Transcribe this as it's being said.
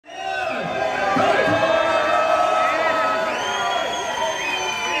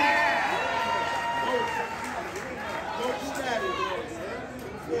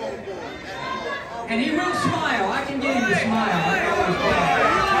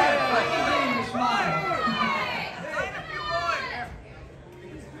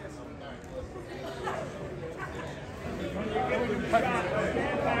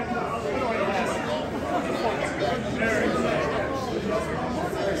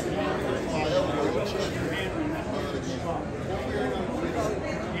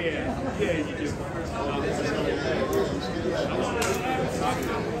Yeah, you do.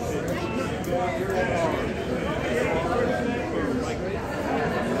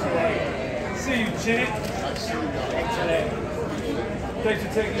 See you, champ. Thanks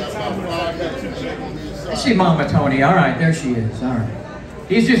for taking your time. I see Mama Tony. All right, there she is. All right.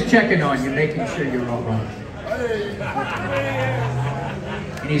 He's just checking on you, making sure you're all right.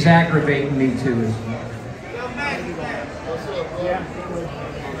 And he's aggravating me too.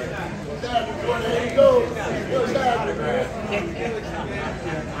 There you go. What's happening, man?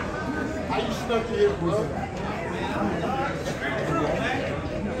 How you snuck in here, bro?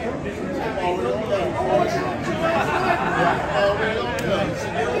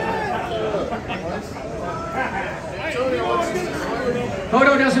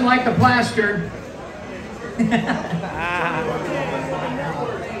 Hodo doesn't like the plaster.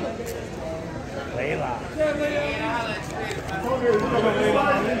 Layla.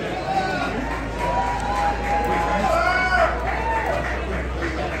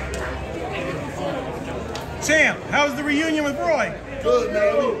 Champ, how was the reunion with Roy? Good,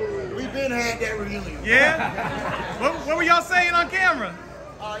 man. We've been had that reunion. Yeah? What were y'all saying on camera?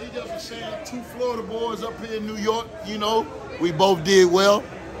 He just was saying 2 Florida boys up here in New York, you know, we both did well.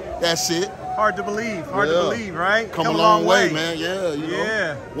 That's it. Hard to believe. Hard to believe, right? Come a long way, man. Yeah, you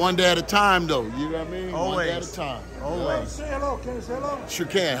know. One day at a time, though. You know what I mean? Always. One day at a time. Always. Say hello. Can I say hello? Sure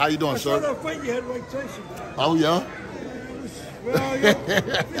can. How you doing, sir? I saw that fight you had Mike Tyson. Oh, yeah? Well, you're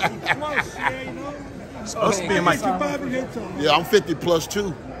 50 plus, yeah, you know. Supposed to be in my Yeah, I'm 50 plus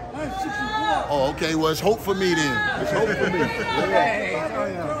too. I'm 64. Oh, okay. Well, it's hope for me then. It's hope for me. Hey,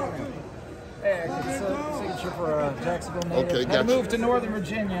 I got a signature for Jacksonville native. Okay, I moved to Northern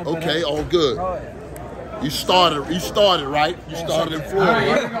Virginia. Okay, all good. Oh, yeah. You started, right? You started in Florida. All right,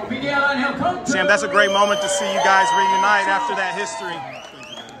 here we go. Miguel Angel Conto. Sam, that's a great moment to see you guys reunite after that history.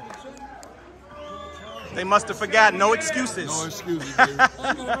 They must have forgotten. No excuses. No excuses, baby.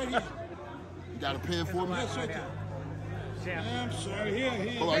 You got a pen for me? I'm sorry. Here.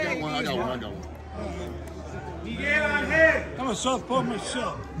 Oh, I got one. I'm a southpaw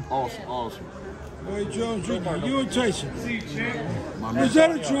myself. Awesome. Boy Jones Jr., you and Tyson. See you, champ. Is that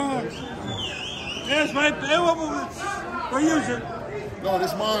a try? That's my What use it? No,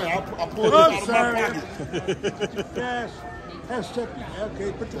 that's mine. I pulled it out of my pocket. Yes.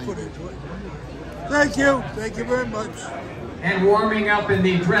 Okay, put the foot into it. Thank you. Thank you very much. And warming up in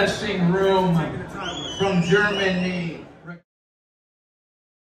the dressing room from Germany.